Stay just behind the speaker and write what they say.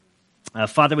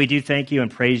Father, we do thank you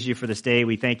and praise you for this day.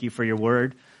 We thank you for your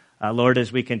word. Lord, as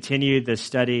we continue the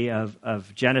study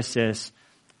of Genesis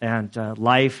and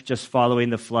life just following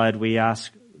the flood, we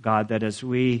ask, God, that as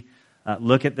we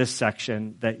look at this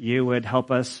section, that you would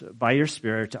help us by your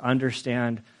Spirit to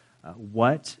understand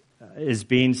what is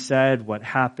being said, what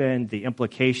happened, the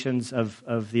implications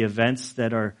of the events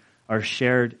that are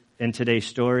shared in today's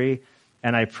story.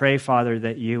 And I pray, Father,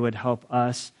 that you would help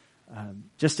us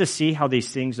just to see how these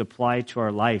things apply to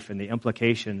our life and the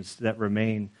implications that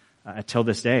remain until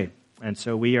this day. And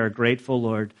so we are grateful,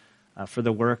 Lord, for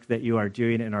the work that you are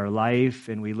doing in our life.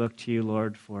 And we look to you,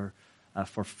 Lord, for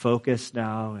focus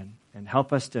now and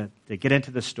help us to get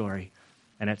into the story.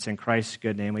 And it's in Christ's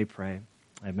good name we pray.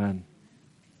 Amen.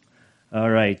 All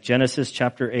right, Genesis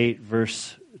chapter 8,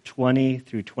 verse 20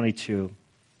 through 22.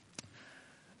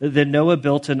 Then Noah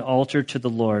built an altar to the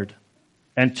Lord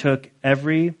and took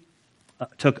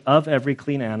of every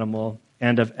clean animal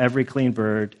and of every clean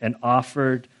bird and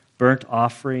offered burnt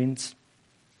offerings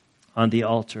on the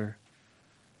altar.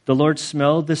 The Lord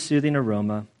smelled the soothing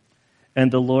aroma,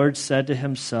 and the Lord said to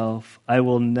himself, I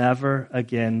will never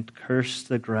again curse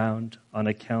the ground on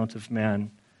account of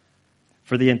man.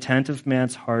 For the intent of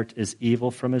man's heart is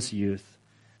evil from his youth,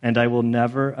 and I will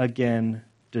never again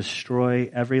destroy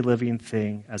every living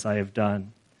thing as I have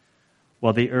done.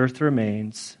 While the earth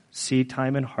remains, seed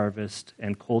time and harvest,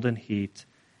 and cold and heat,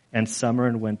 and summer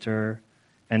and winter,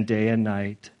 and day and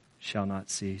night shall not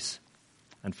cease.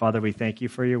 And Father, we thank you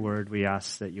for your word. We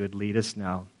ask that you would lead us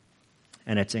now.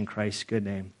 And it's in Christ's good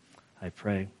name I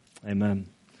pray. Amen.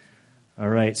 All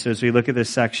right, so as we look at this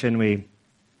section,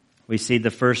 we see the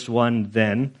first one,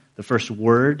 then, the first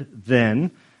word,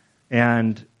 then,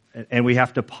 and we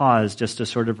have to pause just to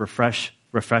sort of refresh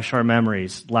our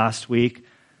memories. Last week,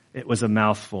 it was a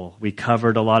mouthful. We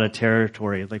covered a lot of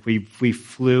territory. Like we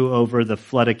flew over the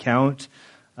flood account.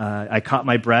 I caught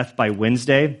my breath by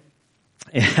Wednesday.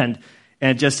 And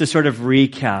just to sort of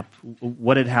recap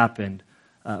what had happened,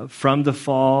 from the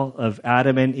fall of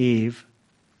Adam and Eve,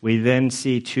 we then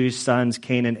see two sons,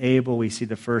 Cain and Abel. We see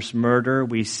the first murder.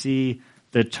 We see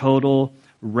the total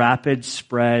rapid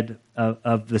spread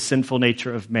of the sinful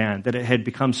nature of man, that it had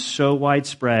become so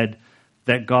widespread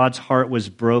that God's heart was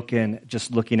broken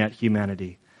just looking at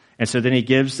humanity. And so then he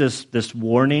gives this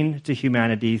warning to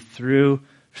humanity through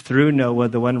Noah,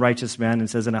 the one righteous man, and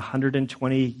says, in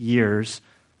 120 years,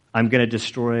 I'm going to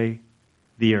destroy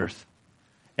the earth.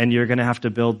 And you're going to have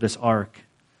to build this ark,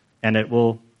 and it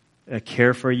will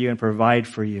care for you and provide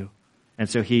for you. And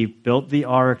so he built the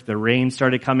ark. The rain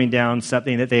started coming down,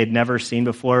 something that they had never seen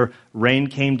before. Rain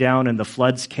came down and the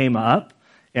floods came up,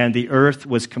 and the earth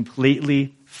was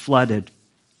completely flooded.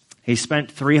 He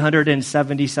spent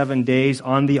 377 days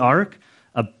on the ark,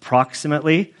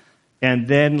 approximately. And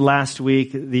then last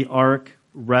week, the ark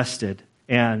rested,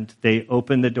 and they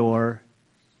opened the door,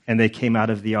 and they came out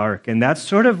of the ark. And that's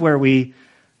sort of where we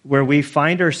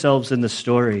find ourselves in the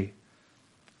story.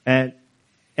 And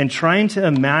trying to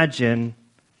imagine,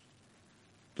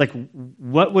 like,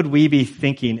 what would we be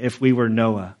thinking if we were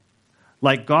Noah?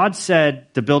 Like, God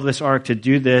said to build this ark, to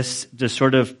do this, to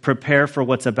sort of prepare for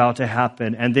what's about to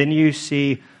happen. And then you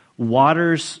see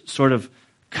waters sort of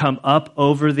come up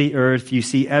over the earth. You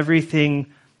see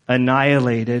everything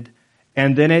annihilated.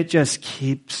 And then it just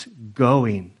keeps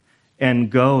going and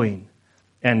going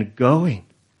and going.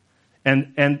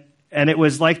 And it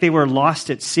was like they were lost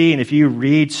at sea. And if you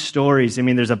read stories, I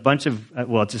mean, there's a bunch of,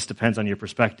 well, it just depends on your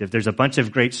perspective. There's a bunch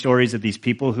of great stories of these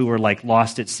people who were like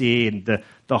lost at sea, and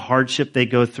the hardship they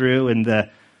go through, and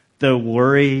the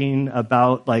worrying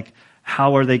about like,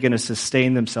 how are they going to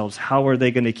sustain themselves? How are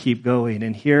they going to keep going?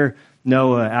 And here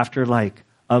Noah, after like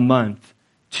a month,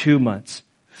 2 months,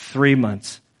 3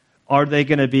 months, are they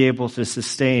going to be able to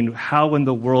sustain? How in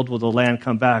the world will the land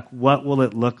come back? What will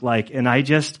it look like? And I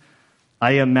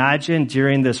imagine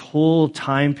during this whole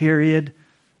time period,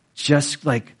 just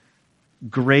like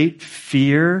great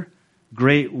fear,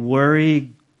 great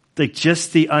worry, like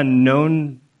just the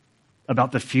unknown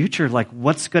about the future, like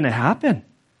what's going to happen?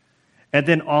 And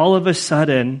then all of a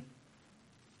sudden,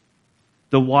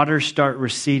 the waters start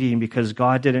receding because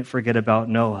God didn't forget about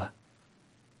Noah.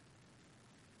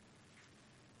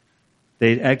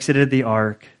 They exited the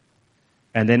ark,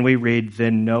 and then we read,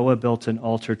 then Noah built an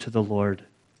altar to the Lord,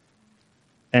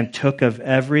 and took of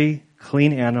every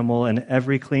clean animal and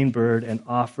every clean bird and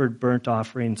offered burnt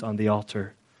offerings on the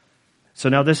altar. So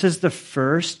now this is the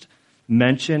first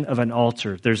mention of an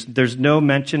altar. There's no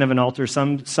mention of an altar.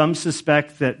 Some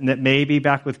suspect that maybe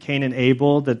back with Cain and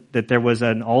Abel that there was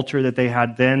an altar that they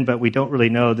had then, but we don't really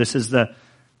know. This is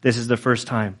the first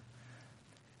time.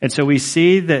 And so we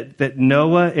see that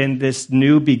Noah, in this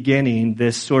new beginning,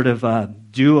 this sort of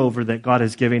do-over that God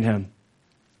is giving him,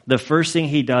 the first thing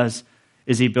he does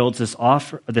is he builds this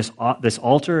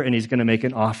altar, and he's going to make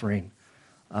an offering.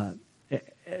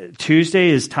 Tuesday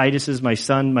is Titus's, my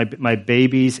son, my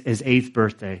baby's, his 8th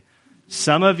birthday.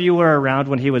 Some of you were around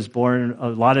when he was born. A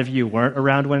lot of you weren't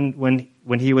around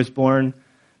when he was born.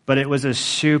 But it was a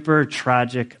super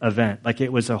tragic event. Like,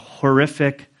 it was a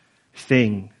horrific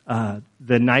thing.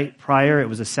 The night prior, it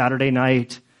was a Saturday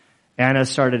night, Anna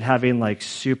started having like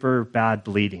super bad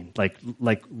bleeding,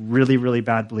 like really, really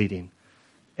bad bleeding.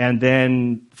 And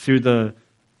then through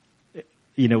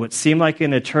what seemed like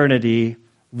an eternity,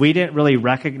 we didn't really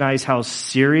recognize how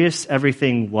serious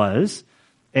everything was.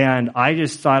 And I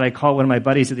just thought, I called one of my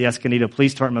buddies at the Escondido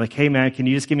Police Department. I'm like, hey man, can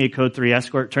you just give me a code 3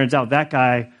 escort? Turns out that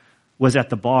guy was at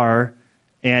the bar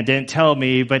and didn't tell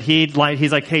me, but he's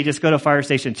like, hey, just go to fire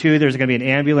station 2. There's going to be an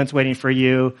ambulance waiting for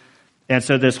you. And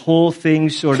so this whole thing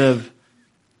sort of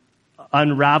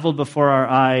unraveled before our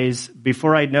eyes.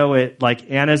 Before I know it, like,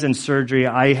 Anna's in surgery.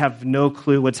 I have no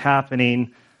clue what's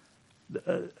happening.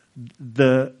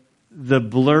 The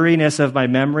blurriness of my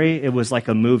memory, it was like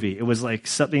a movie. It was like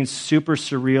something super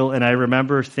surreal. And I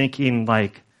remember thinking,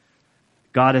 like,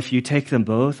 God, if you take them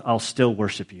both, I'll still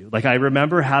worship you. Like, I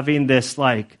remember having this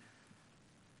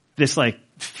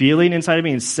feeling inside of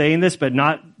me and saying this, but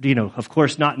not, of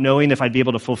course, not knowing if I'd be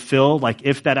able to fulfill, like,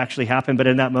 if that actually happened. But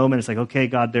in that moment, it's like, okay,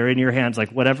 God, they're in your hands.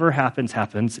 Like, whatever happens,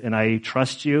 happens. And I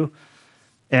trust you.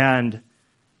 And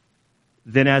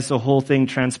then as the whole thing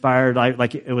transpired,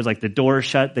 it was like the door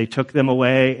shut, they took them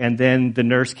away, and then the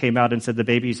nurse came out and said the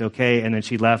baby's okay, and then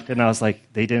she left, and I was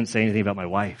like, they didn't say anything about my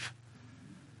wife.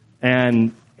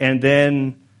 And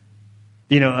then,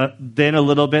 then a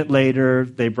little bit later,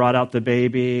 they brought out the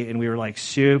baby, and we were like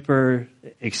super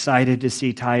excited to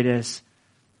see Titus,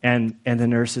 and the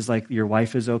nurse is like, your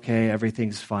wife is okay,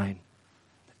 everything's fine.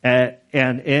 And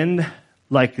in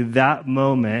like that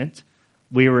moment,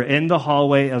 we were in the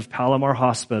hallway of Palomar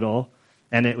Hospital,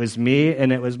 and it was me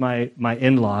and it was my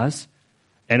in-laws,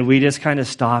 and we just kind of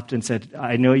stopped and said,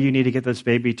 I know you need to get this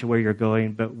baby to where you're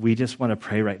going, but we just want to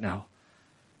pray right now.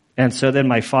 And so then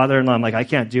my father-in-law, I'm like, I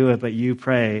can't do it, but you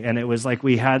pray. And it was like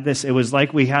we had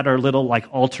our little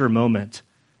like altar moment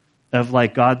of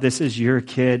like, God, this is your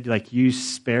kid, like you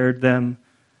spared them,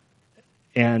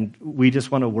 and we just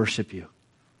want to worship you.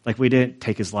 Like, we didn't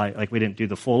take his life, like we didn't do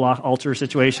the full altar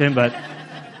situation, but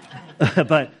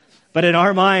but in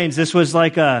our minds, this was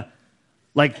like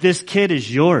this kid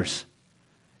is yours,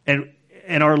 and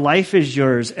our life is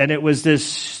yours, and it was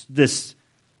this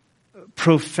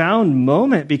profound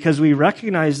moment because we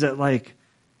recognize that like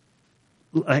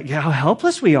how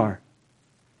helpless we are.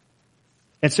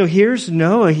 And so here's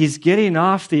Noah. He's getting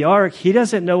off the ark. He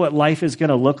doesn't know what life is going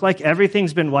to look like.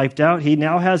 Everything's been wiped out. He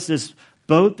now has this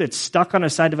boat that's stuck on the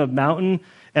side of a mountain,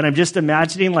 and I'm just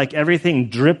imagining like everything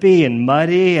drippy and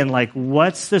muddy, and like,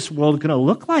 what's this world going to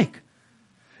look like?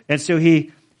 And so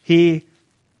he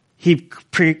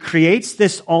creates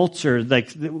this altar.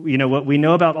 Like, what we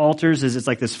know about altars is it's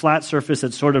like this flat surface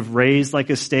that's sort of raised like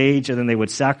a stage, and then they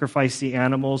would sacrifice the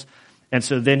animals. And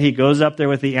so then he goes up there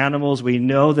with the animals. We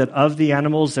know that of the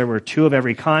animals, there were 2 of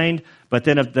every kind, but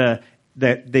then of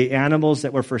the animals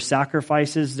that were for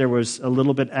sacrifices, there was a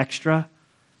little bit extra.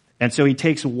 And so he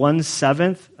takes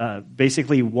 1/7,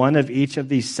 basically one of each of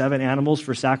these 7 animals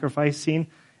for sacrificing,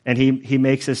 and he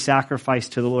makes a sacrifice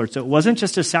to the Lord. So it wasn't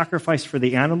just a sacrifice for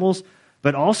the animals,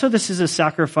 but also this is a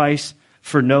sacrifice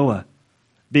for Noah.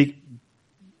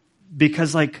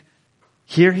 Because like,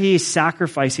 here he's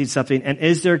sacrificing something, and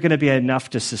is there going to be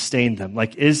enough to sustain them?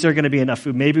 Like, is there going to be enough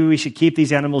food? Maybe we should keep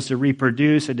these animals to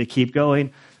reproduce and to keep going,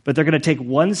 but they're going to take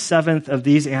 1/7 of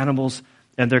these animals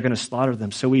and they're going to slaughter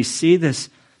them. So we see this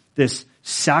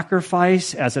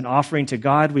sacrifice as an offering to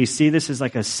God. We see this as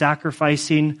like a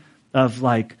sacrificing of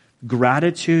like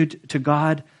gratitude to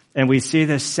God. And we see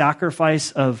this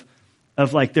sacrifice of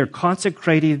like they're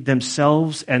consecrating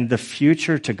themselves and the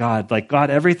future to God. Like, God,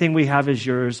 everything we have is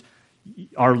yours.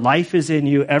 Our life is in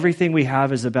you. Everything we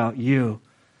have is about you.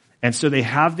 And so they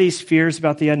have these fears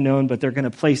about the unknown, but they're going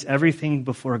to place everything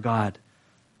before God.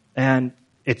 And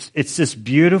it's this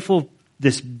beautiful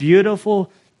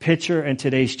picture in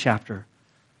today's chapter.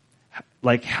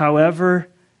 Like, however,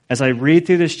 as I read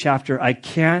through this chapter, I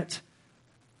can't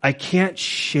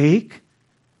shake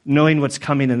knowing what's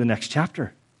coming in the next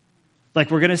chapter.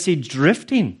 Like, we're going to see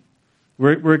drifting.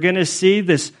 We're going to see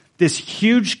this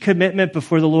huge commitment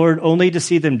before the Lord, only to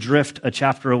see them drift a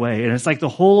chapter away. And it's like the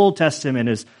whole Old Testament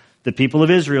is the people of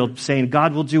Israel saying,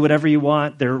 God will do whatever you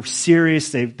want. They're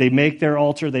serious. They make their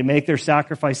altar. They make their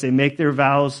sacrifice. They make their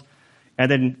vows. And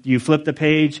then you flip the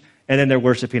page, and then they're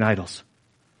worshiping idols.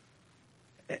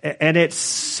 And it's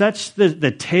such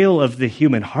the tale of the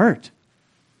human heart.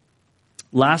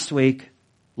 Last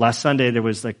Sunday, there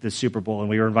was like the Super Bowl, and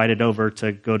we were invited over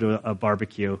to go to a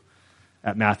barbecue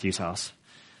at Matthew's house.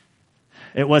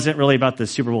 It wasn't really about the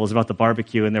Super Bowl, it was about the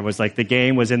barbecue, and there was like the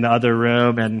game was in the other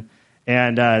room,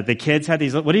 and the kids had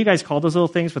these, what do you guys call those little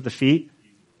things with the feet?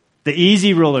 The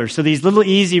easy rollers. So these little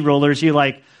easy rollers,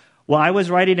 I was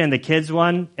riding in the kids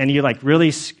one, and you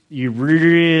really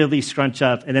scrunch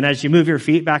up, and then as you move your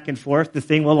feet back and forth, the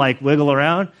thing will like wiggle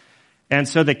around. And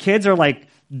so the kids are like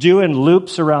doing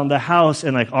loops around the house,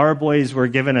 and like our boys were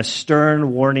given a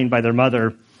stern warning by their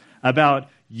mother about,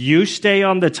 you stay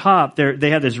on the top.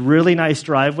 They have this really nice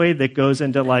driveway that goes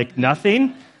into like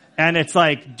nothing, and it's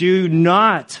like, do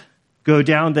not go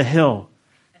down the hill,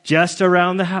 just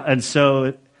around the house. And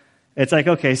so it's like,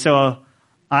 okay, so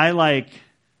I like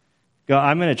go,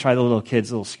 I'm going to try the little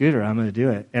kid's little scooter. I'm going to do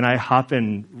it. And I hop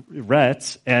in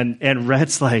Rhett's, and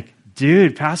Rhett's like,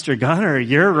 dude, Pastor Gunner,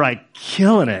 you're like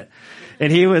killing it.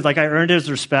 And he was like, I earned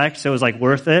his respect, so it was like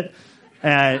worth it.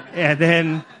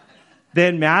 And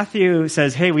then Matthew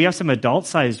says, hey, we have some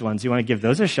adult-sized ones. You want to give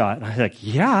those a shot? And I was like,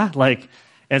 yeah.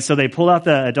 And so they pulled out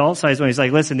the adult-sized one. He's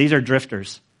like, listen, these are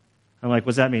drifters. I'm like,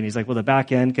 what's that mean? He's like, well, the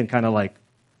back end can kind of like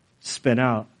spin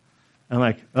out. I'm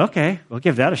like, okay, we'll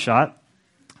give that a shot.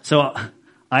 So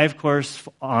I, of course,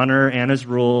 honor Anna's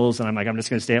rules, and I'm like, I'm just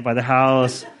going to stay up by the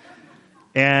house.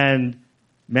 And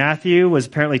Matthew was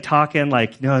apparently talking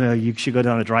like, no, you should go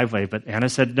down the driveway. But Anna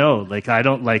said, no, like, I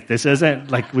don't, like, this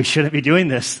isn't, like, we shouldn't be doing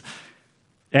this.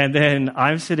 And then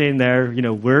I'm sitting there,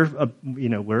 we're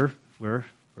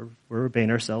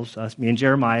obeying ourselves. Us, me and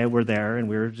Jeremiah were there, and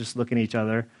we were just looking at each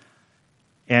other.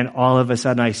 And all of a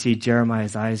sudden, I see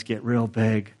Jeremiah's eyes get real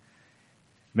big.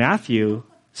 Matthew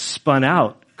spun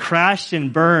out, crashed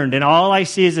and burned, and all I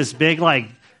see is this big, like,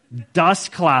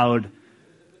 dust cloud.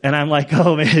 And I'm like,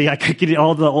 oh man, I could get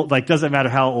all the old, like, doesn't matter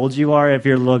how old you are, if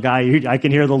you're a little guy, I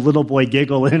can hear the little boy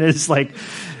giggle, and it's like,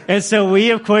 and so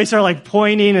we, of course, are like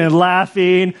pointing and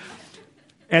laughing.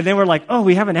 And then we're like, oh,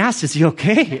 we haven't asked, is he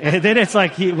okay? And then it's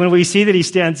like, when we see that he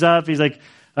stands up, he's like,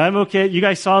 I'm okay. You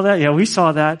guys saw that? Yeah, we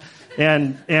saw that.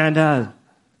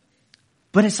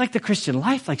 But it's like the Christian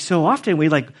life. Like so often we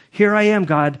like, here I am,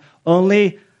 God,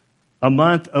 only a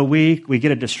month, a week, we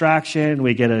get a distraction,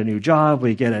 we get a new job,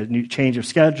 we get a new change of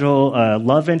schedule,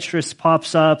 love interest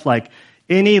pops up, like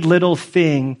any little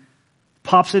thing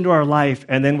pops into our life,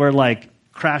 and then we're like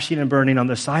crashing and burning on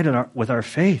the side with our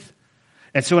faith.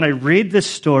 And so when I read this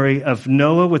story of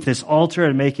Noah with this altar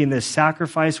and making this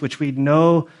sacrifice, which we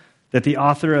know that the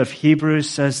author of Hebrews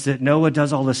says that Noah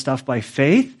does all this stuff by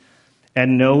faith,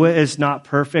 and Noah is not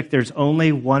perfect. There's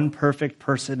only one perfect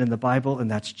person in the Bible,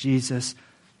 and that's Jesus.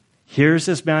 Here's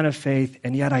this man of faith,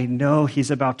 and yet I know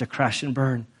he's about to crash and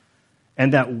burn.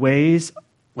 And that weighs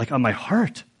like on my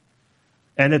heart.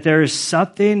 And that there is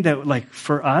something that like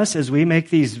for us as we make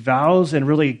these vows and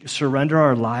really surrender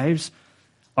our lives,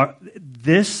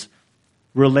 this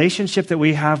relationship that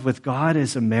we have with God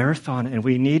is a marathon, and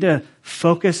we need to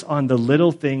focus on the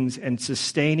little things and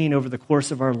sustaining over the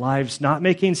course of our lives, not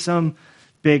making some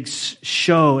big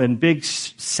show and big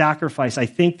sacrifice. I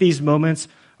think these moments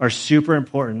are super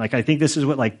important. Like, I think this is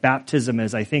what like baptism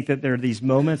is. I think that there are these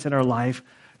moments in our life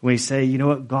when we say, you know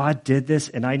what, God did this,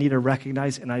 and I need to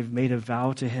recognize, and I've made a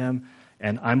vow to him,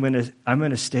 and I'm going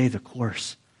to stay the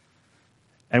course.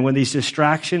 And when these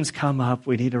distractions come up,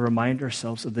 we need to remind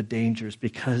ourselves of the dangers,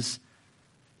 because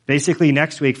basically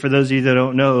next week, for those of you that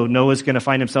don't know, Noah's going to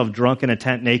find himself drunk in a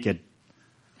tent naked.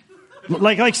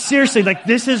 Like seriously, like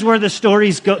this is where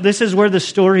the this is where the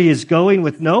story is going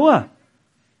with Noah.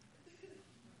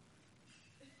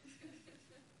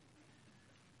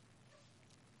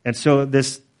 And so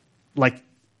this, like,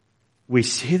 we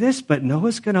see this, but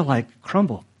Noah's going to like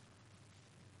crumble.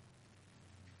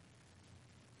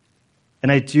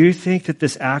 And I do think that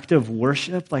this act of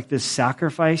worship, like this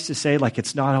sacrifice to say, like,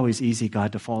 it's not always easy,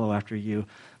 God, to follow after you.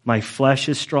 My flesh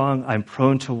is strong. I'm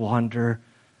prone to wander.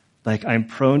 Like, I'm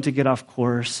prone to get off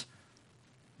course.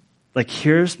 Like,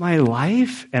 here's my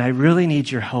life, and I really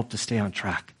need your help to stay on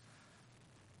track.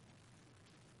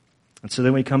 And so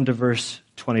then we come to verse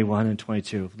 21 and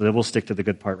 22. We'll stick to the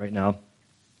good part right now.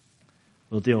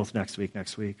 We'll deal with next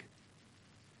week.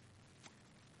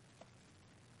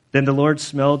 Then the Lord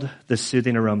smelled the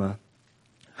soothing aroma,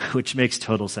 which makes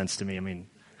total sense to me. I mean,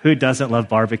 who doesn't love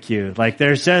barbecue? Like,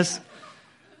 there's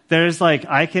like,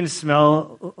 I can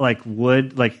smell like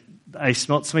wood. Like, I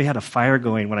smelled somebody had a fire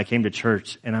going when I came to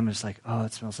church, and I'm just like, oh,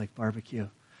 it smells like barbecue.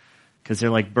 Because they're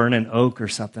like burning oak or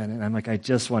something. And I'm like, I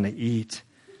just want to eat.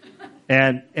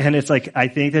 And it's like, I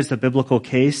think there's a biblical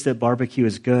case that barbecue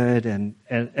is good. And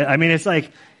I mean, it's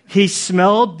like he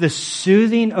smelled the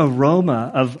soothing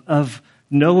aroma of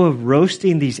Noah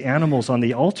roasting these animals on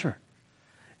the altar.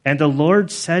 And the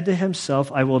Lord said to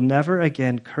himself, I will never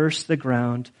again curse the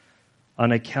ground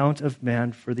on account of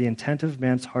man, for the intent of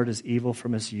man's heart is evil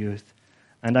from his youth.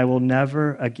 And I will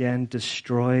never again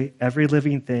destroy every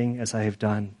living thing as I have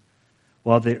done.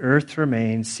 While the earth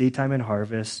remains, seedtime and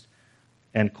harvest,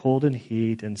 and cold and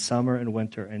heat, and summer and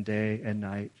winter, and day and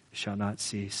night shall not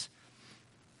cease.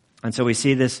 And so we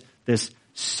see this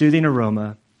soothing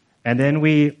aroma, and then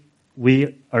we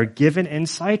are given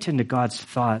insight into God's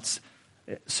thoughts.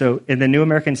 So in the New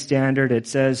American Standard, it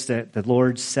says that the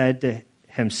Lord said to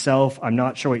himself, I'm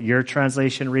not sure what your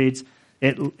translation reads.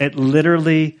 It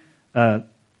literally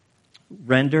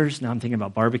renders, now I'm thinking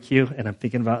about barbecue, and I'm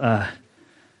thinking about,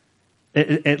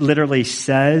 it literally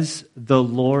says the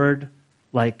Lord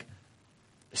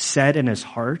said in his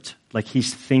heart, like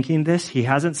he's thinking this. He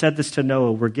hasn't said this to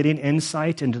Noah. We're getting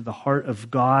insight into the heart of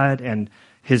God and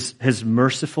his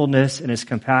mercifulness and his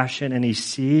compassion, and he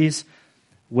sees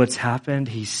what's happened.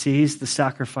 He sees the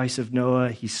sacrifice of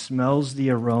Noah. He smells the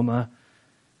aroma,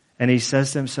 and he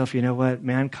says to himself, you know what?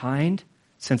 Mankind,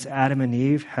 since Adam and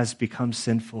Eve, has become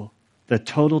sinful. The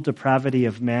total depravity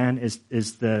of man is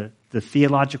the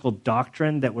theological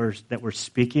doctrine that we're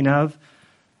speaking of.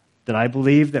 That I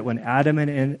believe that when Adam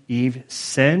and Eve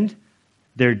sinned,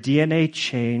 their DNA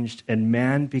changed and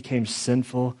man became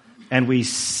sinful. And we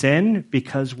sin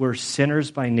because we're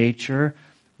sinners by nature.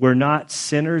 We're not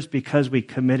sinners because we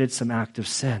committed some act of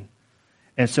sin.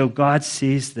 And so God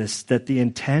sees this, that the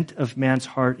intent of man's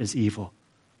heart is evil.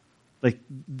 Like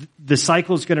the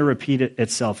cycle is going to repeat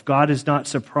itself. God is not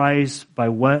surprised by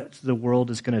what the world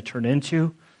is going to turn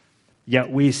into.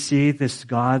 Yet we see this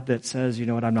God that says, you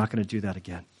know what, I'm not going to do that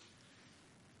again.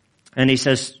 And he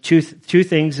says two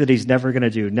things that he's never going to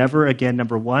do. Never again,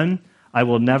 number one, I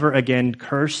will never again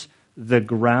curse the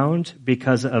ground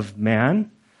because of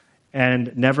man.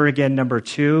 And never again, number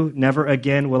two, never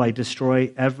again will I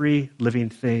destroy every living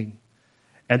thing.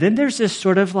 And then there's this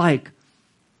sort of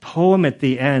poem at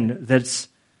the end that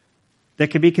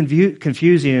can be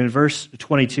confusing in verse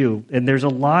 22. And there's a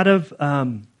lot of,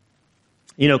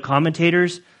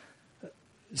 commentators.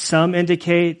 Some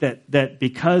indicate that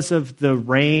because of the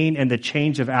rain and the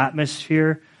change of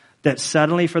atmosphere, that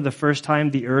suddenly for the first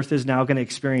time the earth is now going to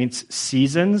experience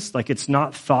seasons. Like it's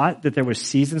not thought that there was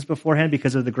seasons beforehand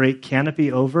because of the great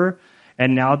canopy over.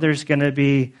 And now there's going to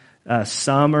be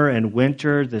summer and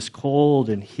winter, this cold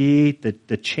and heat,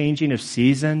 the changing of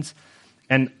seasons.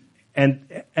 And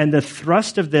the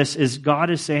thrust of this is God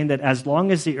is saying that as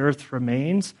long as the earth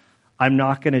remains, I'm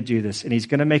not going to do this. And he's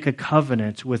going to make a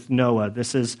covenant with Noah.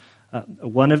 This is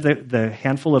one of the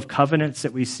handful of covenants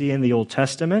that we see in the Old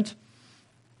Testament.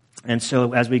 And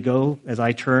so as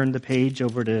I turn the page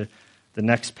over to the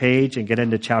next page and get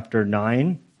into chapter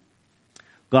 9,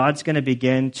 God's going to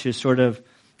begin to sort of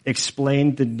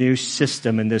explain the new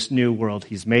system in this new world.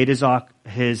 He's made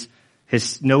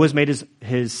Noah's made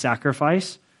his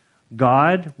sacrifice.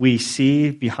 God, we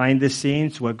see behind the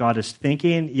scenes what God is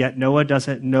thinking, yet Noah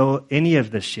doesn't know any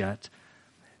of this yet.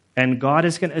 And God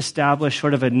is going to establish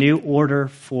sort of a new order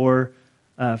for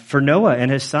Noah and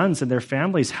his sons and their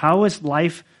families. How is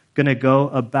life going to go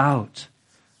about?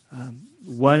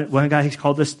 One guy, he's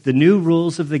called this the new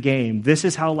rules of the game. This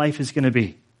is how life is going to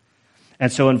be.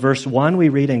 And so in verse 1 we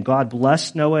read, and God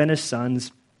blessed Noah and his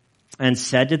sons and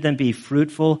said to them, be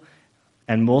fruitful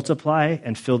and multiply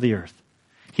and fill the earth.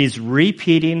 He's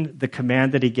repeating the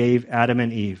command that he gave Adam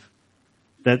and Eve.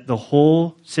 That the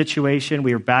whole situation,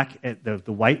 we were back at the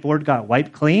whiteboard got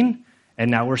wiped clean,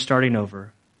 and now we're starting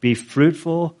over. Be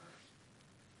fruitful,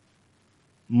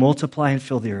 multiply, and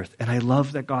fill the earth. And I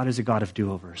love that God is a God of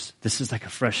do-overs. This is like a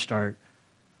fresh start.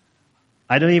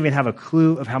 I don't even have a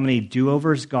clue of how many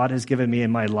do-overs God has given me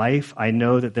in my life. I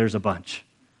know that there's a bunch.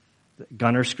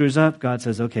 Gunnar screws up. God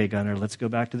says, okay, Gunnar, let's go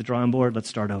back to the drawing board. Let's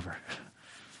start over.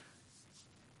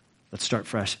 Let's start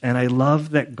fresh. And I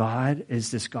love that God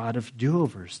is this God of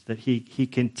do-overs, that he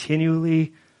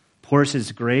continually pours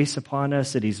his grace upon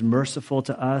us, that he's merciful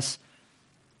to us.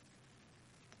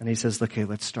 And he says, okay,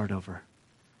 let's start over.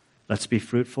 Let's be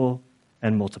fruitful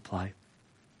and multiply.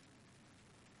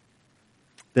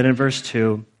 Then in verse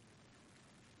 2,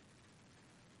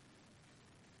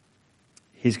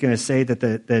 he's going to say that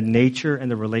the nature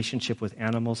and the relationship with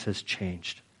animals has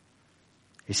changed.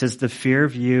 He says, the fear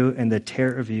of you and the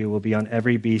terror of you will be on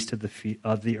every beast of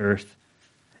the earth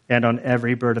and on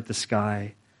every bird of the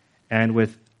sky and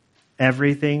with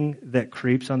everything that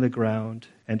creeps on the ground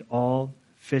and all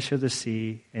fish of the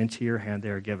sea into your hand they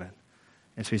are given.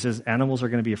 And so he says, animals are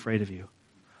going to be afraid of you.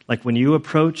 Like when you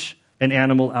approach an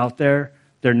animal out there,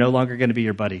 they're no longer going to be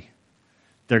your buddy.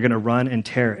 They're going to run and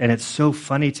tear. And it's so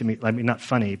funny to me. I mean, not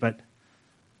funny, but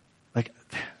like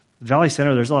Valley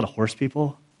Center, there's a lot of horse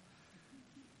people.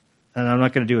 And I'm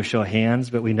not going to do a show of hands,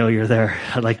 but we know you're there.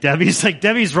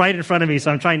 Debbie's right in front of me,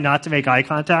 so I'm trying not to make eye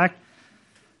contact.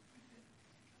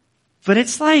 But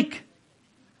it's like,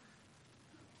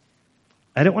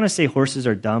 I don't want to say horses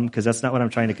are dumb because that's not what I'm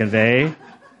trying to convey.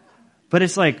 But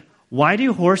it's like, why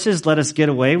do horses let us get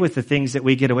away with the things that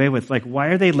we get away with? Like, why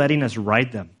are they letting us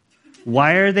ride them?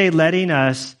 Why are they letting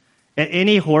us,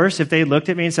 any horse, if they looked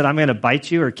at me and said, I'm going to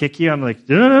bite you or kick you, I'm like,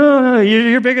 no,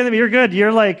 you're bigger than me, you're good.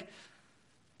 You're like,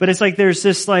 but it's like, there's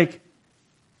this like,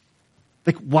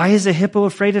 why is a hippo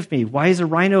afraid of me? Why is a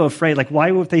rhino afraid? Like,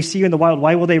 why, if they see you in the wild,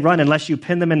 why will they run unless you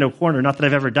pin them into a corner? Not that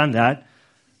I've ever done that.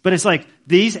 But it's like,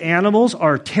 these animals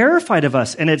are terrified of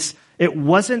us, and it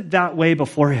wasn't that way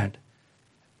beforehand.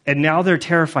 And now they're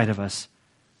terrified of us.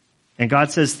 And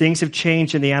God says things have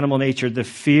changed in the animal nature. The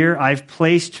fear, I've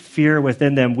placed fear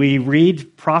within them. We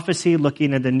read prophecy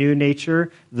looking at the new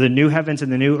nature, the new heavens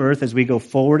and the new earth as we go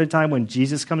forward in time when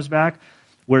Jesus comes back.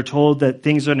 We're told that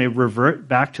things are going to revert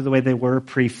back to the way they were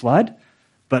pre-flood.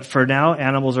 But for now,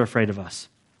 animals are afraid of us.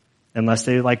 Unless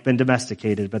they've been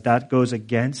domesticated. But that goes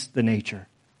against the nature.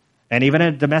 And even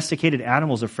a domesticated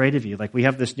animal is afraid of you. Like, we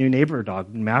have this new neighbor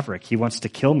dog, Maverick. He wants to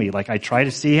kill me. Like, I try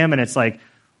to see him, and it's like,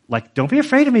 don't be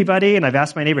afraid of me, buddy. And I've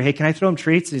asked my neighbor, hey, can I throw him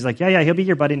treats? And he's like, yeah, he'll be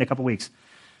your buddy in a couple weeks.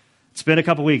 It's been a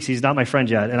couple weeks. He's not my friend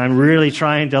yet. And I'm really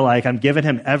trying to, I'm giving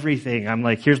him everything. I'm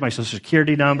like, here's my social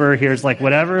security number. Here's,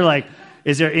 whatever.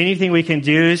 Is there anything we can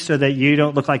do so that you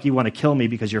don't look like you want to kill me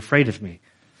because you're afraid of me?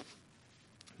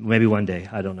 Maybe one day.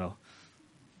 I don't know.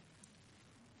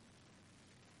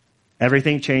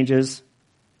 Everything changes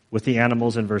with the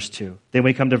animals in verse 2. Then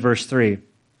we come to verse 3.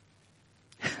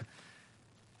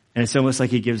 And it's almost like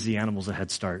he gives the animals a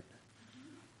head start.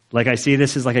 Like, I see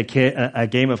this as like a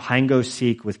game of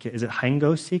hide-and-go-seek with kids. Is it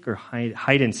hide-and-go-seek or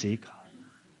hide-and-seek?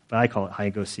 But I call it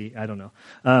hide-and-go-seek. I don't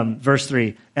know. Verse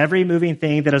 3. Every moving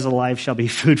thing that is alive shall be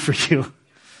food for you.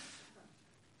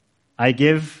 I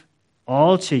give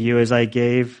all to you as I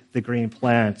gave the green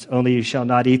plant. Only you shall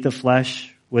not eat the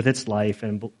flesh with its life,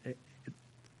 and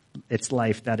its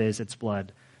life, that is, its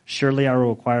blood. Surely I will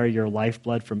require your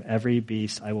lifeblood from every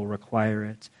beast. I will require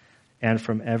it. And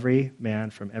from every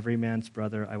man's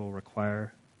brother, I will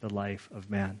require the life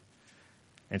of man.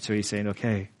 And so he's saying,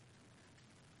 okay,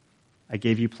 I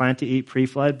gave you plant to eat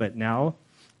pre-flood, but now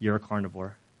you're a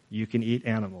carnivore. You can eat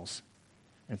animals.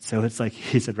 And so it's like,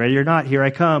 he said, ready or not, here I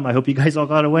come. I hope you guys all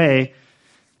got away.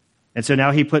 And so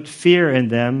now he put fear in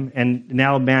them, and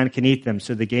now man can eat them.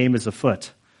 So the game is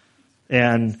afoot.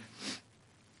 And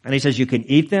he says, you can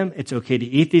eat them. It's okay to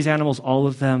eat these animals, all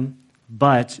of them,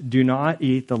 but do not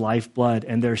eat the lifeblood.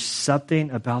 And there's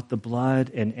something about the blood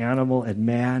and animal and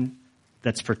man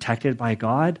that's protected by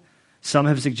God. Some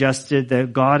have suggested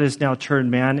that God has now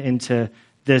turned man into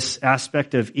this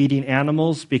aspect of eating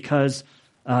animals because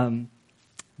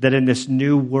that in this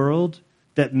new world,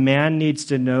 that man needs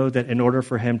to know that in order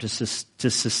for him to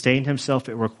sustain himself,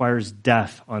 it requires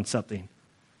death on something.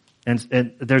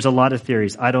 And there's a lot of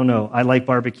theories. I don't know. I like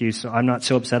barbecue, so I'm not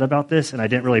so upset about this, and I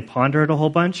didn't really ponder it a whole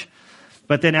bunch.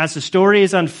 But then as the story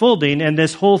is unfolding, and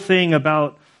this whole thing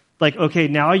about, okay,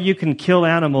 now you can kill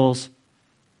animals,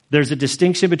 there's a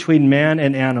distinction between man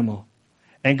and animal.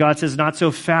 And God says, not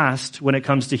so fast when it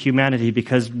comes to humanity,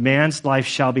 because man's life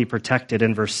shall be protected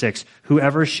in verse 6.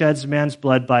 Whoever sheds man's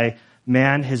blood, by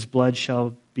man his blood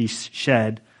shall be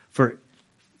shed, for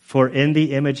in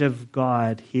the image of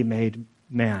God he made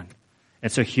man.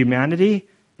 And so humanity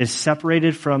is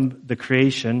separated from the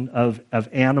creation of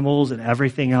animals and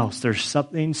everything else. There's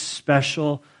something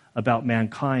special about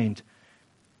mankind.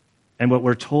 And what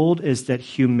we're told is that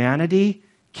humanity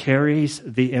carries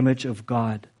the image of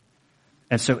God.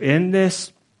 And so in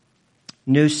this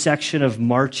new section of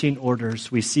marching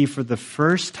orders, we see for the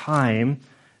first time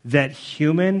that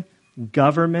human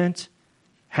government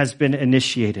has been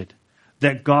initiated.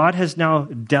 That God has now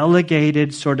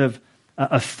delegated sort of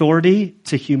authority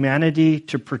to humanity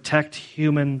to protect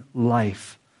human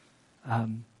life.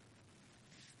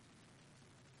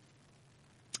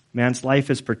 Man's life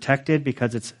is protected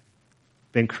because it's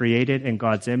been created in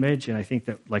God's image. And I think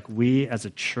that we as a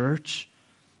church,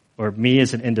 or me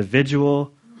as an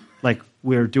individual,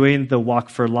 we're doing the Walk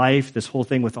for Life, this whole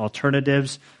thing with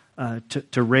alternatives,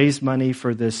 to raise money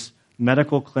for this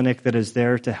medical clinic that is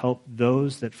there to help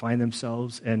those that find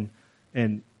themselves in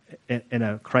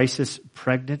a crisis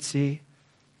pregnancy,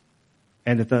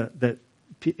 and that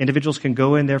individuals can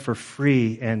go in there for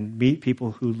free and meet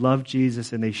people who love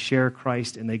Jesus and they share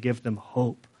Christ and they give them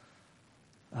hope.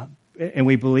 And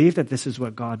we believe that this is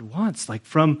what God wants, like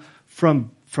from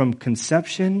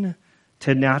conception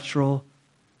to natural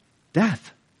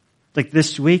death. Like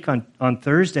this week on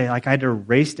Thursday, like I had to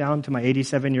race down to my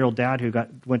 87-year-old dad who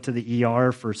went to the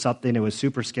ER for something. It was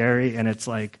super scary, and it's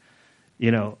like,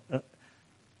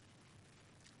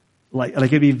 like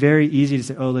it'd be very easy to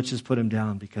say, oh, let's just put him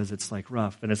down because it's like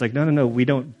rough. And it's like, no, we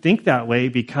don't think that way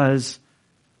because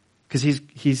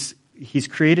he's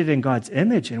created in God's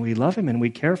image and we love him and we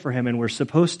care for him and we're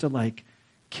supposed to like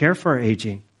care for our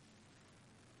aging.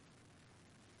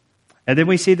 And then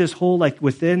we see this whole, like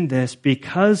within this,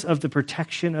 because of the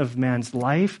protection of man's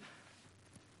life,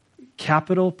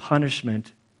 capital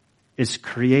punishment is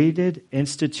created,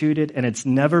 instituted, and it's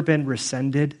never been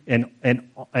rescinded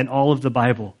in all of the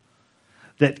Bible.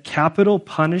 That capital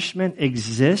punishment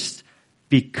exists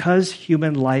because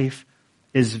human life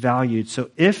is valued.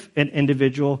 So if an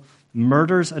individual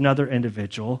murders another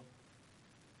individual,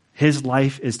 his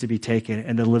life is to be taken.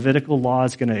 And the Levitical law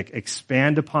is going to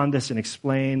expand upon this and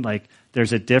explain, like,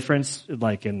 there's a difference,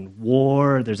 like in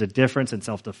war, there's a difference in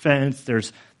self-defense,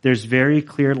 there's very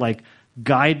clear, like,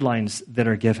 guidelines that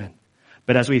are given.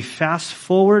 But as we fast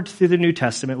forward through the New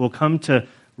Testament, we'll come to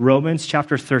Romans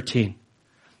chapter 13.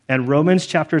 And Romans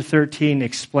chapter 13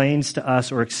 explains to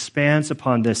us or expands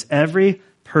upon this. Every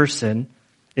person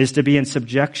is to be in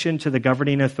subjection to the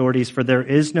governing authorities, for there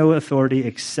is no authority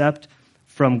except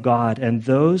from God, and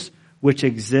those which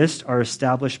exist are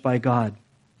established by God.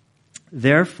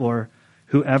 Therefore,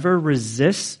 whoever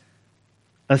resists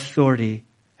authority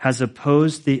has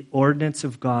opposed the ordinance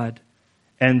of God,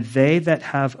 and they that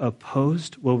have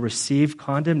opposed will receive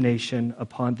condemnation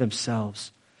upon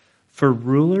themselves. For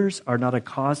rulers are not a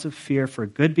cause of fear for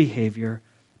good behavior,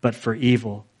 but for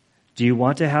evil. Do you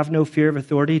want to have no fear of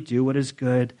authority? Do what is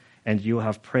good, and you will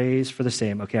have praise for the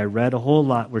same. Okay, I read a whole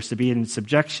lot. We're to be in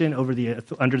subjection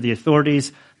under the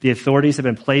authorities. The authorities have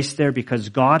been placed there because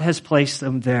God has placed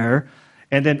them there.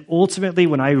 And then ultimately,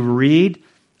 when I read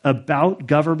about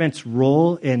government's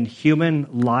role in human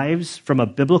lives from a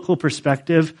biblical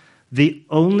perspective, the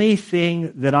only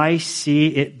thing that I see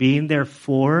it being there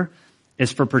for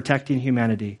is for protecting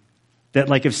humanity. That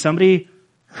like if somebody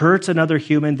hurts another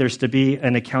human, there's to be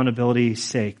an accountability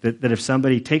sake. That if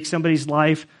somebody takes somebody's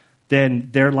life, then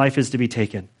their life is to be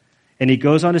taken. And he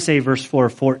goes on to say, verse 4,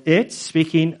 for it,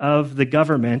 speaking of the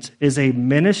government, is a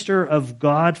minister of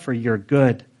God for your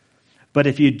good. But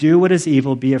if you do what is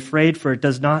evil, be afraid, for it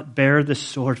does not bear the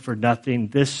sword for nothing.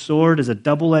 This sword is a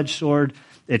double-edged sword.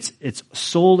 Its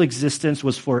sole existence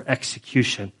was for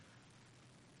execution.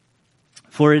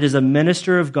 For it is a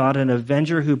minister of God, an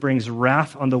avenger who brings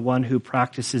wrath on the one who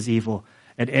practices evil.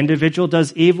 An individual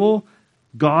does evil,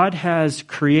 God has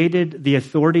created the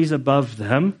authorities above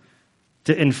them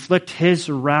to inflict his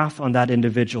wrath on that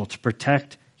individual to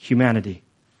protect humanity.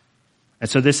 And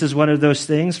so this is one of those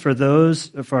things for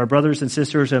our brothers and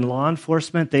sisters in law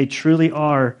enforcement. They truly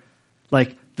are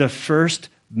like the first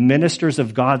ministers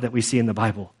of God that we see in the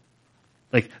Bible.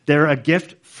 Like they're a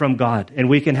gift from God. And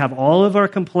we can have all of our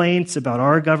complaints about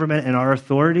our government and our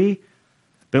authority,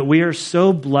 but we are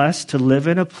so blessed to live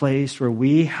in a place where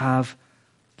we have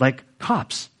like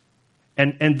cops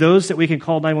and those that we can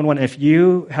call 911. If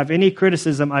you have any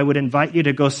criticism, I would invite you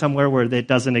to go somewhere where it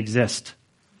doesn't exist.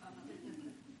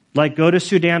 Like go to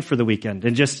Sudan for the weekend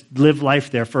and just live life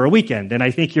there for a weekend. And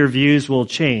I think your views will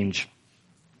change.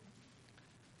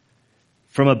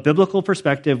 From a biblical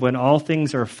perspective, when all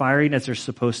things are firing as they're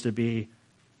supposed to be,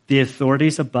 the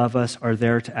authorities above us are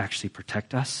there to actually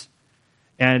protect us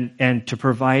and to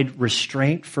provide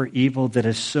restraint for evil that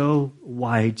is so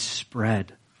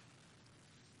widespread.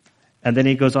 And then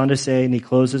he goes on to say, and he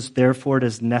closes, therefore it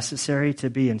is necessary to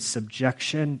be in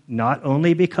subjection, not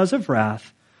only because of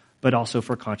wrath, but also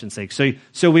for conscience sake.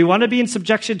 So we want to be in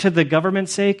subjection to the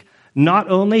government's sake, not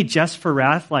only just for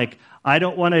wrath, like I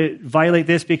don't want to violate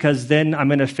this because then I'm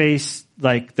going to face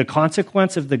like the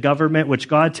consequence of the government, which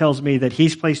God tells me that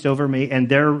he's placed over me, and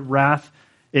their wrath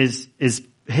is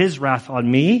his wrath on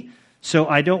me. So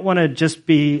I don't want to just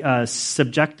be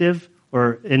subjective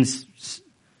or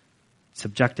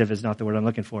subjective is not the word I'm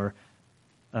looking for.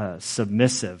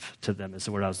 Submissive to them is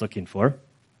the word I was looking for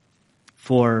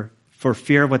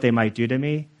fear of what they might do to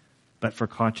me, but for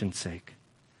conscience sake.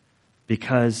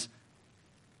 Because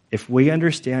if we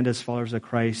understand as followers of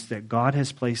Christ that God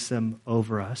has placed them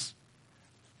over us,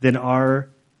 then our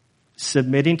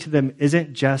submitting to them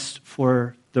isn't just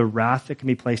for the wrath that can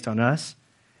be placed on us.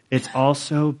 It's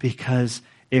also because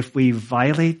if we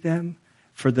violate them,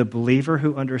 for the believer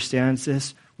who understands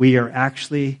this, we are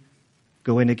actually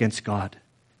going against God.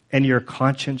 And your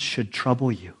conscience should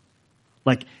trouble you.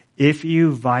 Like, if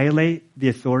you violate the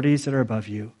authorities that are above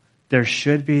you, there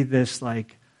should be this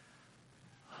like,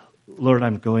 Lord,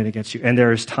 I'm going against you. And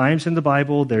there's times in the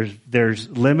Bible, there's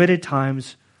limited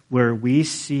times where we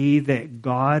see that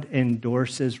God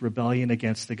endorses rebellion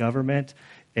against the government.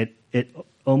 It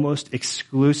almost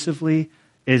exclusively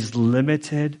is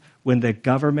limited when the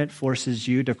government forces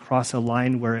you to cross a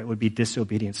line where it would be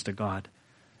disobedience to God.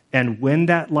 And when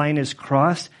that line is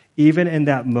crossed, even in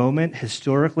that moment,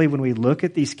 historically, when we look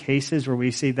at these cases where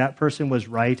we see that person was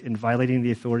right in violating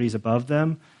the authorities above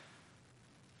them,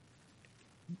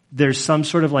 there's some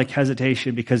sort of like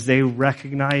hesitation because they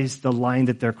recognize the line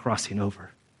that they're crossing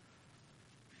over.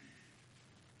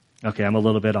 Okay, I'm a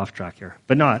little bit off track here,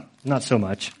 but not so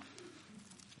much.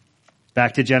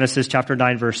 Back to Genesis chapter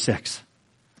 9, verse 6.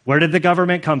 Where did the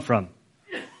government come from?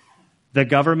 The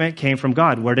government came from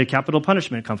God. Where did capital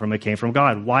punishment come from? It came from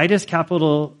God. Why does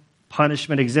capital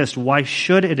punishment exist? Why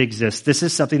should it exist? This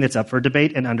is something that's up for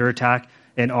debate and under attack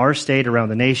in our state around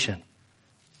the nation.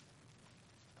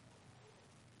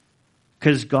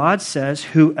 Because God says,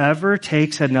 whoever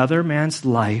takes another man's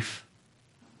life,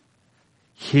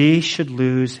 he should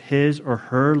lose his or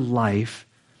her life,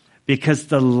 because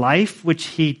the life which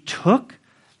he took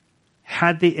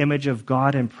had the image of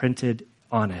God imprinted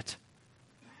on it.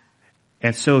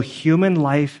 And so human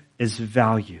life is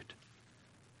valued.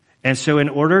 And so in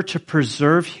order to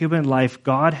preserve human life,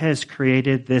 God has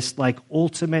created this like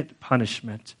ultimate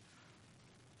punishment.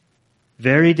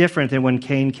 Very different than when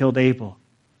Cain killed Abel.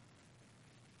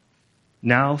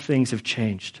 Now things have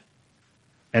changed.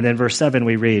 And then verse 7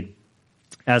 we read,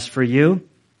 as for you,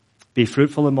 be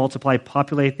fruitful and multiply,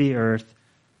 populate the earth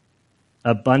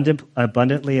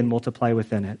abundantly and multiply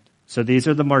within it. So these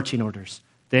are the marching orders.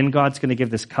 Then God's going to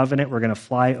give this covenant. We're going to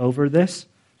fly over this.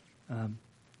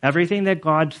 Everything that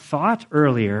God thought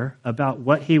earlier about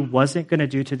what he wasn't going to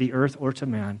do to the earth or to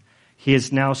man, he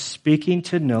is now speaking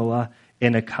to Noah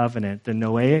in a covenant, the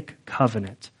Noahic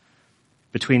covenant,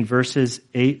 between verses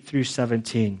 8 through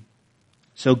 17.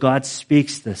 So God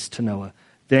speaks this to Noah.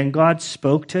 Then God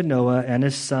spoke to Noah and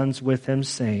his sons with him,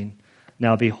 saying,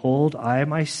 now behold, I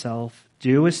myself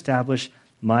do establish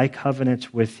my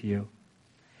covenant with you,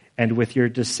 and with your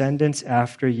descendants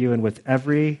after you, and with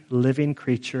every living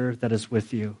creature that is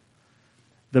with you,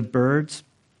 the birds,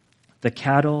 the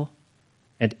cattle,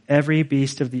 and every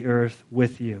beast of the earth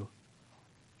with you.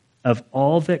 Of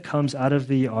all that comes out of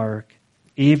the ark,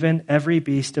 even every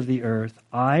beast of the earth,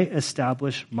 I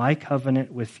establish my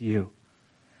covenant with you.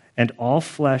 And all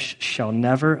flesh shall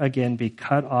never again be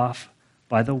cut off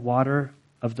by the water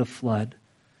of the flood.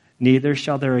 Neither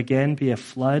shall there again be a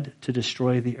flood to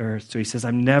destroy the earth. So he says,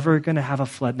 I'm never going to have a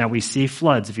flood. Now we see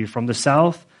floods. If you're from the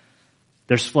south,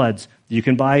 there's floods. You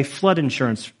can buy flood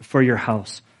insurance for your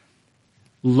house.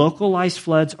 Localized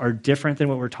floods are different than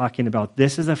what we're talking about.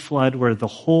 This is a flood where the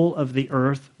whole of the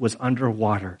earth was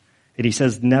underwater. And he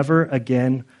says, never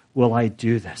again will I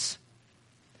do this.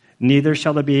 Neither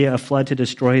shall there be a flood to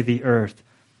destroy the earth.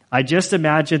 I just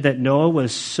imagine that Noah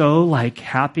was so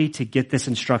happy to get this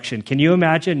instruction. Can you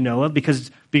imagine Noah? Because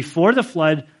before the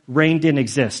flood, rain didn't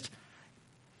exist.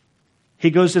 He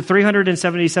goes to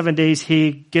 377 days.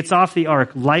 He gets off the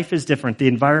ark. Life is different. The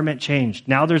environment changed.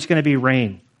 Now there's going to be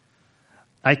rain.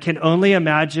 I can only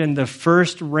imagine the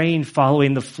first rain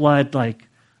following the flood,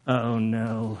 oh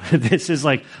no. This is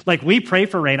like we pray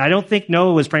for rain. I don't think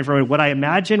Noah was praying for rain. What I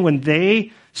imagine when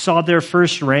they saw their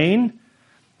first rain,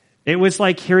 it was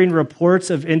like hearing reports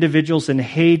of individuals in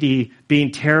Haiti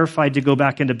being terrified to go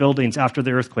back into buildings after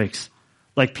the earthquakes.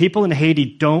 Like people in Haiti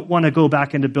don't want to go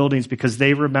back into buildings because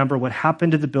they remember what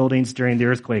happened to the buildings during the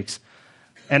earthquakes.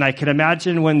 And I can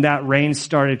imagine when that rain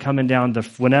started coming down,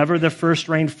 whenever the first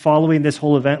rain following this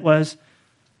whole event was,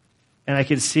 and I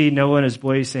could see Noah and his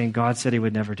boys saying, God said he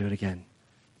would never do it again.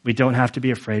 We don't have to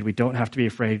be afraid. We don't have to be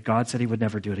afraid. God said he would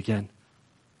never do it again.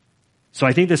 So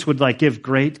I think this would give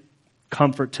great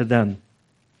comfort to them.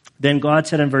 Then God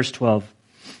said in verse 12,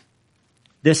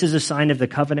 this is a sign of the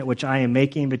covenant which I am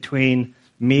making between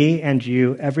me and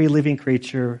you, every living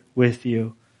creature with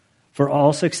you. For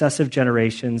all successive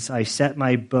generations, I set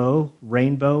my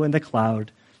rainbow in the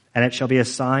cloud, and it shall be a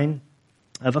sign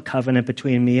of a covenant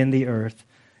between me and the earth.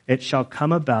 It shall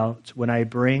come about when I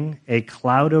bring a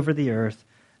cloud over the earth,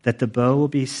 that the bow will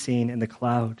be seen in the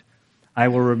cloud. I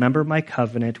will remember my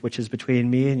covenant, which is between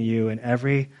me and you and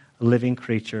every living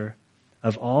creature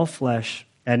of all flesh,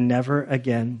 and never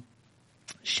again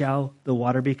shall the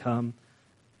water become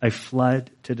a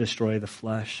flood to destroy the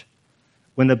flesh.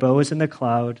 When the bow is in the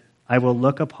cloud, I will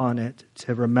look upon it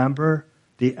to remember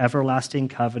the everlasting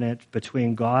covenant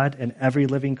between God and every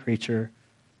living creature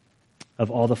of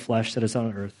all the flesh that is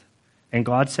on earth. And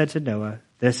God said to Noah,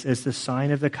 this is the sign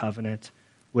of the covenant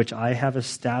which I have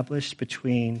established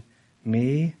between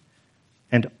me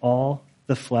and all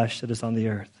the flesh that is on the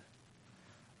earth.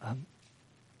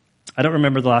 I don't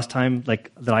remember the last time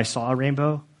that I saw a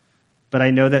rainbow, but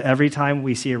I know that every time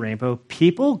we see a rainbow,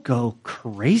 people go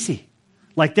crazy.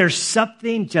 There's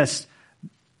something just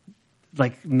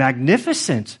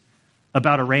magnificent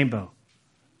about a rainbow.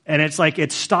 And it's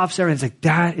it stops there and it's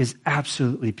that is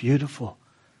absolutely beautiful.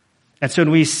 And so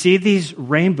when we see these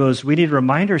rainbows, we need to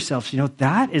remind ourselves,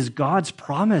 that is God's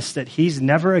promise that he's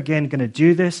never again going to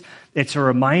do this. It's a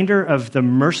reminder of the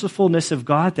mercifulness of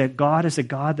God, that God is a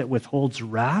God that withholds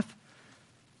wrath.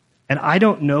 And I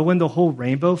don't know when the whole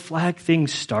rainbow flag thing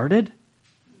started,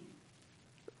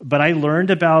 but I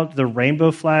learned about the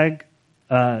rainbow flag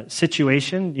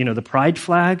situation, the pride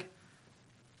flag,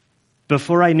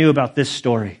 before I knew about this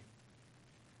story.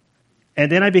 And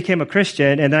then I became a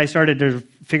Christian, and then I started to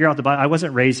figure out the Bible. I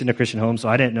wasn't raised in a Christian home, so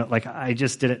I didn't know. I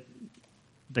just did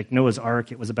it. Noah's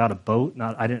Ark. It was about a boat.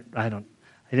 I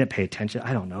didn't pay attention.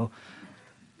 I don't know,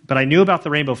 but I knew about the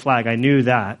rainbow flag. I knew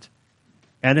that,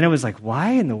 and then it was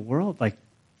why in the world?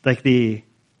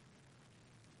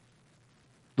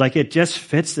 It just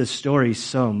fits the story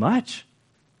so much.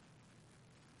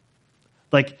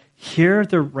 Here,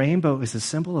 the rainbow is a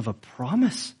symbol of a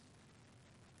promise.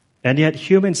 And yet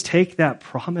humans take that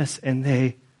promise and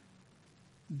they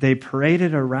parade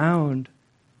it around,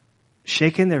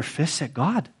 shaking their fists at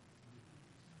God.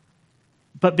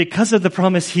 But because of the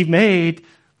promise he made,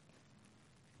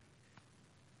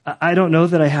 I don't know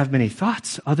that I have many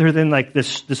thoughts other than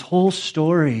this whole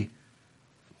story.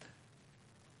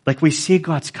 We see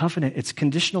God's covenant. It's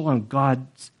conditional on God.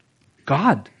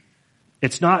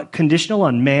 It's not conditional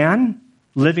on man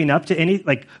living up to any,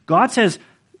 God says,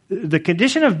 the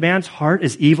condition of man's heart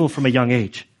is evil from a young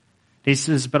age. He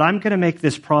says, but I'm going to make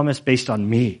this promise based on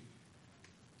me.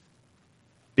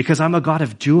 Because I'm a God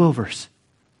of do-overs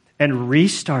and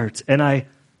restarts. And I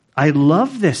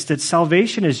love this, that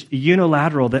salvation is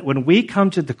unilateral, that when we come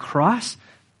to the cross,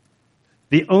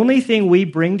 the only thing we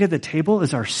bring to the table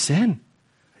is our sin.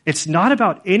 It's not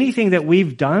about anything that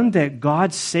we've done that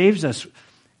God saves us.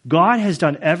 God has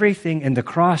done everything in the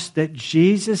cross, that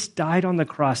Jesus died on the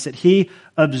cross, that he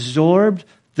absorbed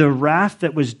the wrath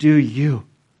that was due you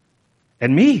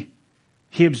and me.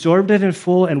 He absorbed it in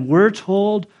full, and we're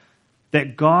told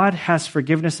that God has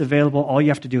forgiveness available. All you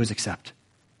have to do is accept.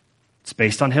 It's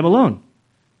based on him alone,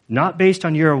 not based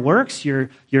on your works. You're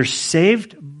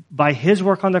saved by his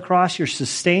work on the cross. You're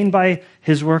sustained by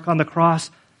his work on the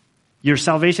cross. Your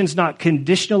salvation's not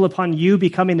conditional upon you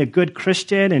becoming a good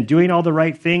Christian and doing all the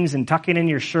right things and tucking in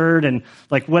your shirt and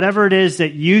whatever it is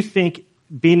that you think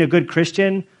being a good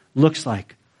Christian looks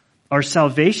like. Our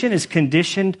salvation is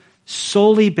conditioned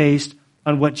solely based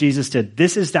on what Jesus did.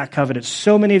 This is that covenant.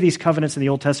 So many of these covenants in the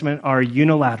Old Testament are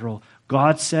unilateral.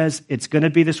 God says it's going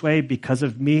to be this way because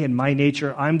of me and my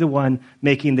nature. I'm the one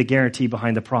making the guarantee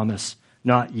behind the promise,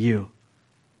 not you.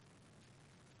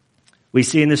 We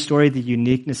see in this story the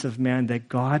uniqueness of man, that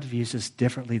God views us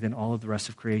differently than all of the rest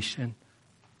of creation.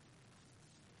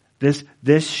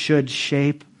 This should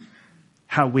shape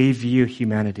how we view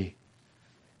humanity.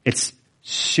 It's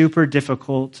super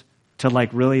difficult to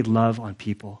really love on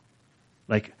people.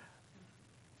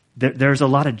 There's a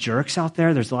lot of jerks out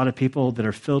there. There's a lot of people that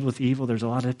are filled with evil. There's a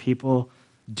lot of people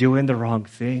doing the wrong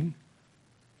thing.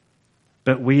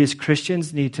 But we as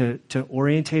Christians need to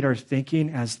orientate our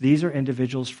thinking as these are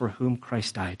individuals for whom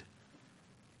Christ died.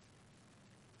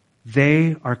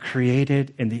 They are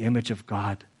created in the image of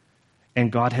God.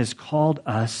 And God has called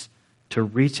us to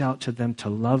reach out to them, to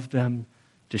love them,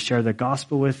 to share the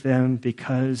gospel with them,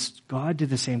 because God did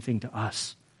the same thing to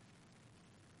us.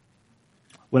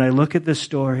 When I look at this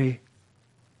story,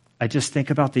 I just think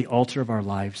about the altar of our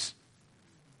lives.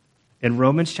 In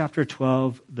Romans chapter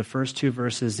 12, the first two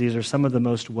verses, these are some of the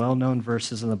most well-known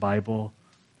verses in the Bible.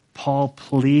 Paul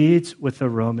pleads with the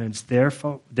Romans,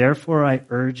 Therefore I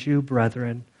urge you,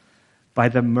 brethren, by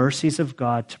the mercies of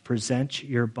God, to present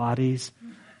your bodies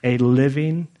a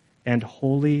living and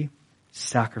holy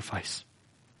sacrifice.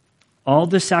 All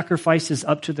the sacrifices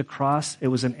up to the cross, it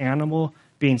was an animal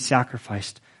being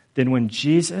sacrificed. Then when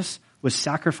Jesus was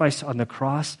sacrificed on the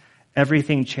cross,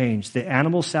 everything changed. The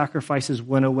animal sacrifices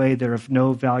went away. They're of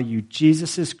no value.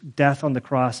 Jesus' death on the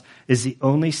cross is the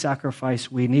only sacrifice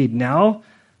we need. Now,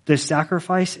 the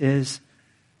sacrifice is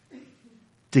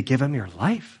to give him your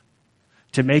life,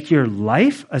 to make your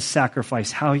life a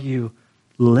sacrifice, how you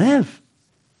live.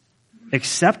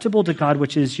 acceptable to God,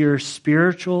 which is your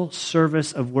spiritual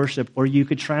service of worship, or you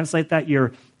could translate that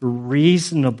your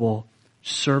reasonable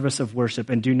service of worship.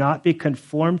 And do not be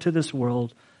conformed to this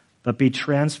world, but be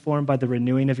transformed by the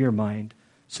renewing of your mind,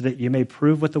 so that you may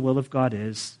prove what the will of God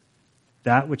is,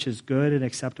 that which is good and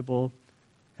acceptable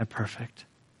and perfect.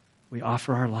 We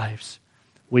offer our lives.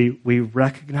 We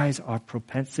recognize our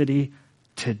propensity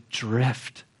to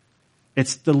drift.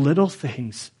 It's the little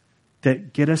things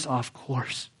that get us off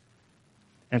course.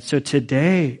 And so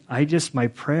today, my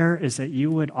prayer is that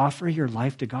you would offer your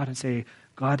life to God and say,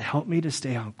 God, help me to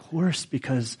stay on course,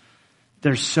 because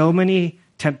there's so many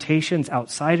temptations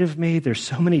outside of me. There's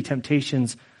so many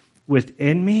temptations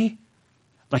within me.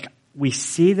 Like, we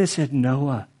see this in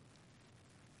Noah.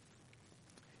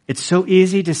 It's so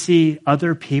easy to see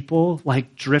other people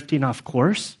like drifting off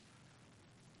course.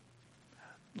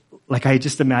 Like, I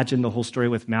just imagine the whole story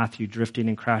with Matthew drifting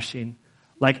and crashing.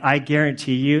 Like, I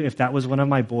guarantee you, if that was one of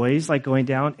my boys, like going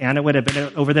down, Anna would have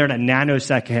been over there in a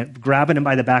nanosecond, grabbing him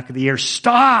by the back of the ear.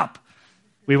 Stop!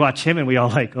 We watch him and we all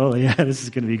like, oh yeah, this is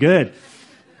going to be good.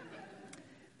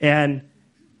 And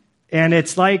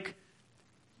it's like,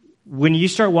 when you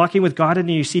start walking with God and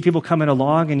you see people coming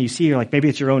along and you see, like, maybe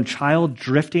it's your own child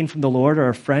drifting from the Lord or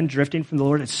a friend drifting from the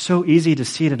Lord, it's so easy to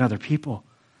see it in other people.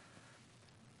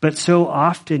 But so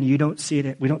often we don't see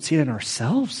it in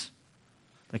ourselves.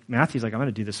 Like, Matthew's like, I'm going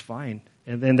to do this fine.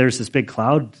 And then there's this big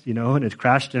cloud, and it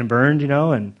crashed and burned,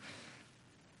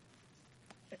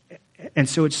 and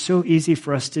so it's so easy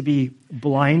for us to be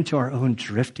blind to our own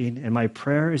drifting. And my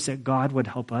prayer is that God would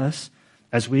help us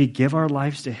as we give our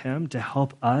lives to Him, to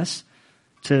help us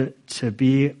to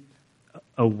be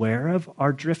aware of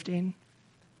our drifting,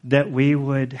 that we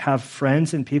would have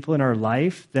friends and people in our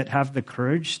life that have the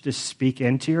courage to speak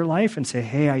into your life and say,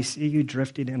 hey, I see you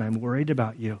drifting and I'm worried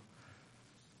about you.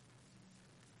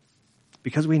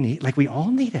 Because we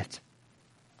all need it.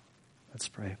 Let's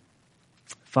pray.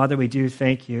 Father, we do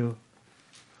thank you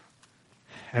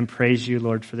and praise you,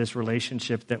 Lord, for this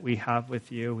relationship that we have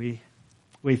with you.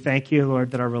 We thank you,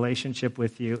 Lord, that our relationship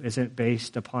with you isn't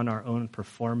based upon our own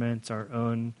performance, our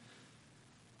own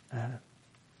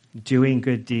doing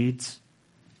good deeds,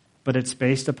 but it's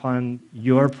based upon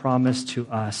your promise to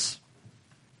us.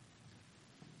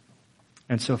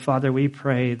 And so, Father, we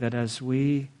pray that as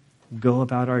we go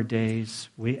about our days,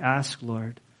 we ask,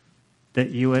 Lord, that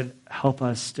you would help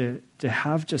us to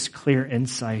have just clear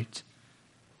insight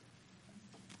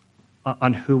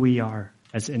on who we are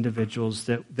as individuals,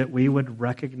 that we would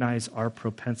recognize our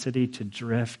propensity to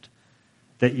drift,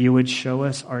 that you would show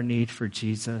us our need for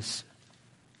Jesus,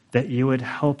 that you would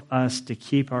help us to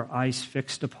keep our eyes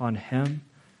fixed upon him,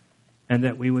 and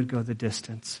that we would go the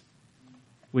distance.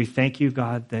 We thank you,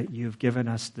 God, that you've given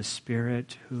us the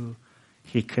Spirit who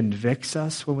he convicts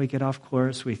us when we get off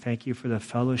course. We thank you for the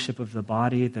fellowship of the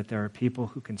body, that there are people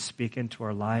who can speak into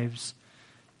our lives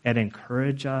and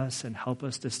encourage us and help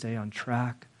us to stay on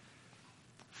track.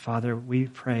 Father, we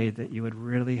pray that you would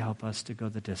really help us to go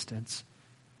the distance,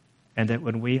 and that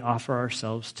when we offer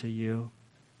ourselves to you,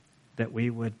 that we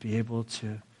would be able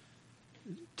to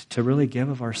really give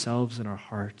of ourselves and our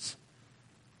hearts,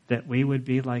 that we would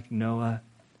be like Noah,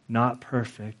 not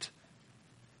perfect,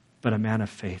 but a man of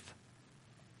faith.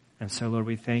 And so, Lord,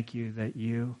 we thank you that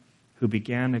you, who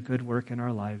began a good work in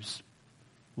our lives,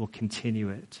 will continue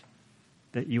it,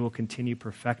 that you will continue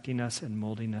perfecting us and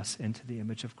molding us into the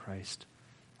image of Christ.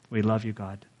 We love you,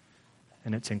 God,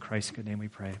 and it's in Christ's good name we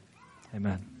pray.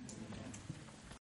 Amen.